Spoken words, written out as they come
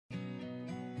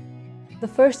The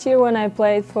first year when I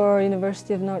played for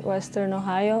University of Northwestern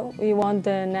Ohio, we won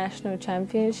the national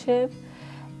championship.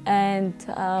 And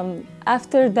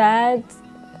after that,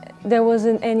 there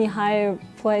wasn't any higher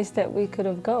place that we could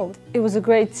have gone. It was a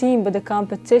great team, but the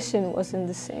competition wasn't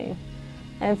the same.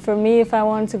 And for me, if I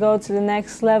wanted to go to the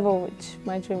next level, which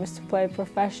my dream is to play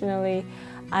professionally,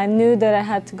 I knew that I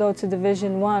had to go to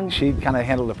Division I. She kind of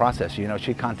handled the process. You know,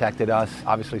 she contacted us,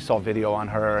 obviously saw video on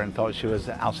her and thought she was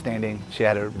outstanding. She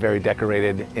had a very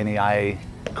decorated NAIA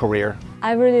career.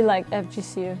 I really liked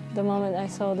FGCU. The moment I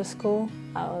saw the school,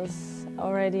 I was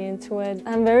already into it.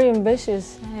 I'm very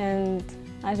ambitious and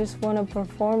I just want to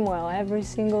perform well every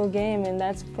single game, and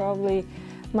that's probably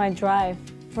my drive.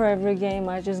 For every game,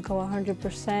 I just go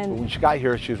 100%. When she got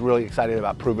here, she was really excited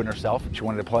about proving herself. She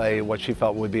wanted to play what she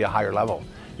felt would be a higher level.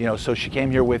 You know, so she came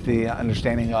here with the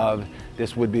understanding of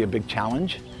this would be a big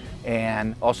challenge,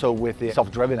 and also with the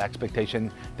self-driven expectation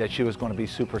that she was going to be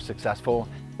super successful.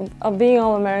 Being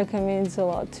All-American means a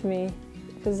lot to me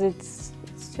because it's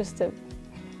just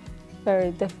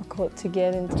very difficult to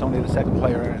get into. It's only the second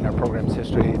player in our program's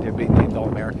history to be named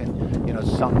All-American. You know,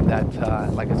 something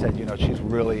that, like I said, you know, she's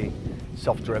really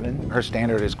self-driven. Her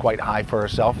standard is quite high for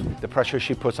herself. The pressure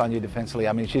she puts on you defensively,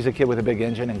 I mean, she's a kid with a big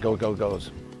engine and go, go,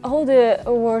 goes. All the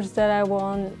awards that I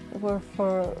won were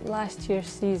for last year's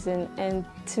season, and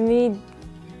to me,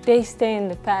 they stay in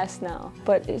the past now.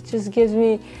 But it just gives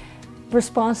me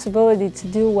responsibility to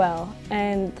do well,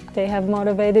 and they have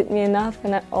motivated me enough,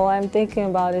 and all I'm thinking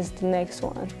about is the next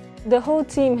one. The whole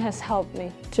team has helped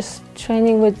me. Just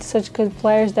training with such good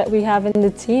players that we have in the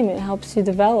team, it helps you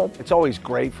develop. It's always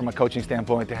great from a coaching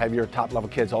standpoint to have your top level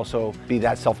kids also be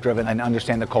that self-driven and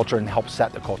understand the culture and help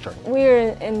set the culture. We're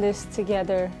in this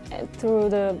together through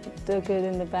the good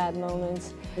and the bad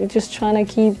moments. We're just trying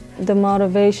to keep the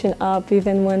motivation up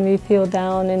even when we feel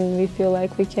down and we feel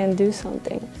like we can't do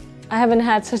something. I haven't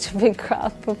had such a big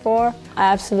crowd before. I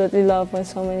absolutely love when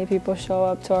so many people show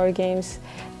up to our games.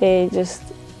 They just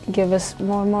give us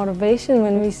more motivation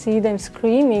when we see them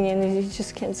screaming and you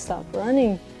just can't stop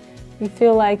running. You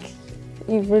feel like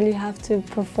you really have to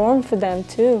perform for them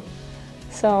too.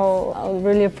 So I would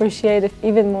really appreciate if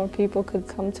even more people could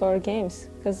come to our games,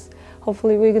 because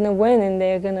hopefully we're going to win and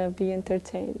they're going to be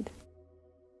entertained.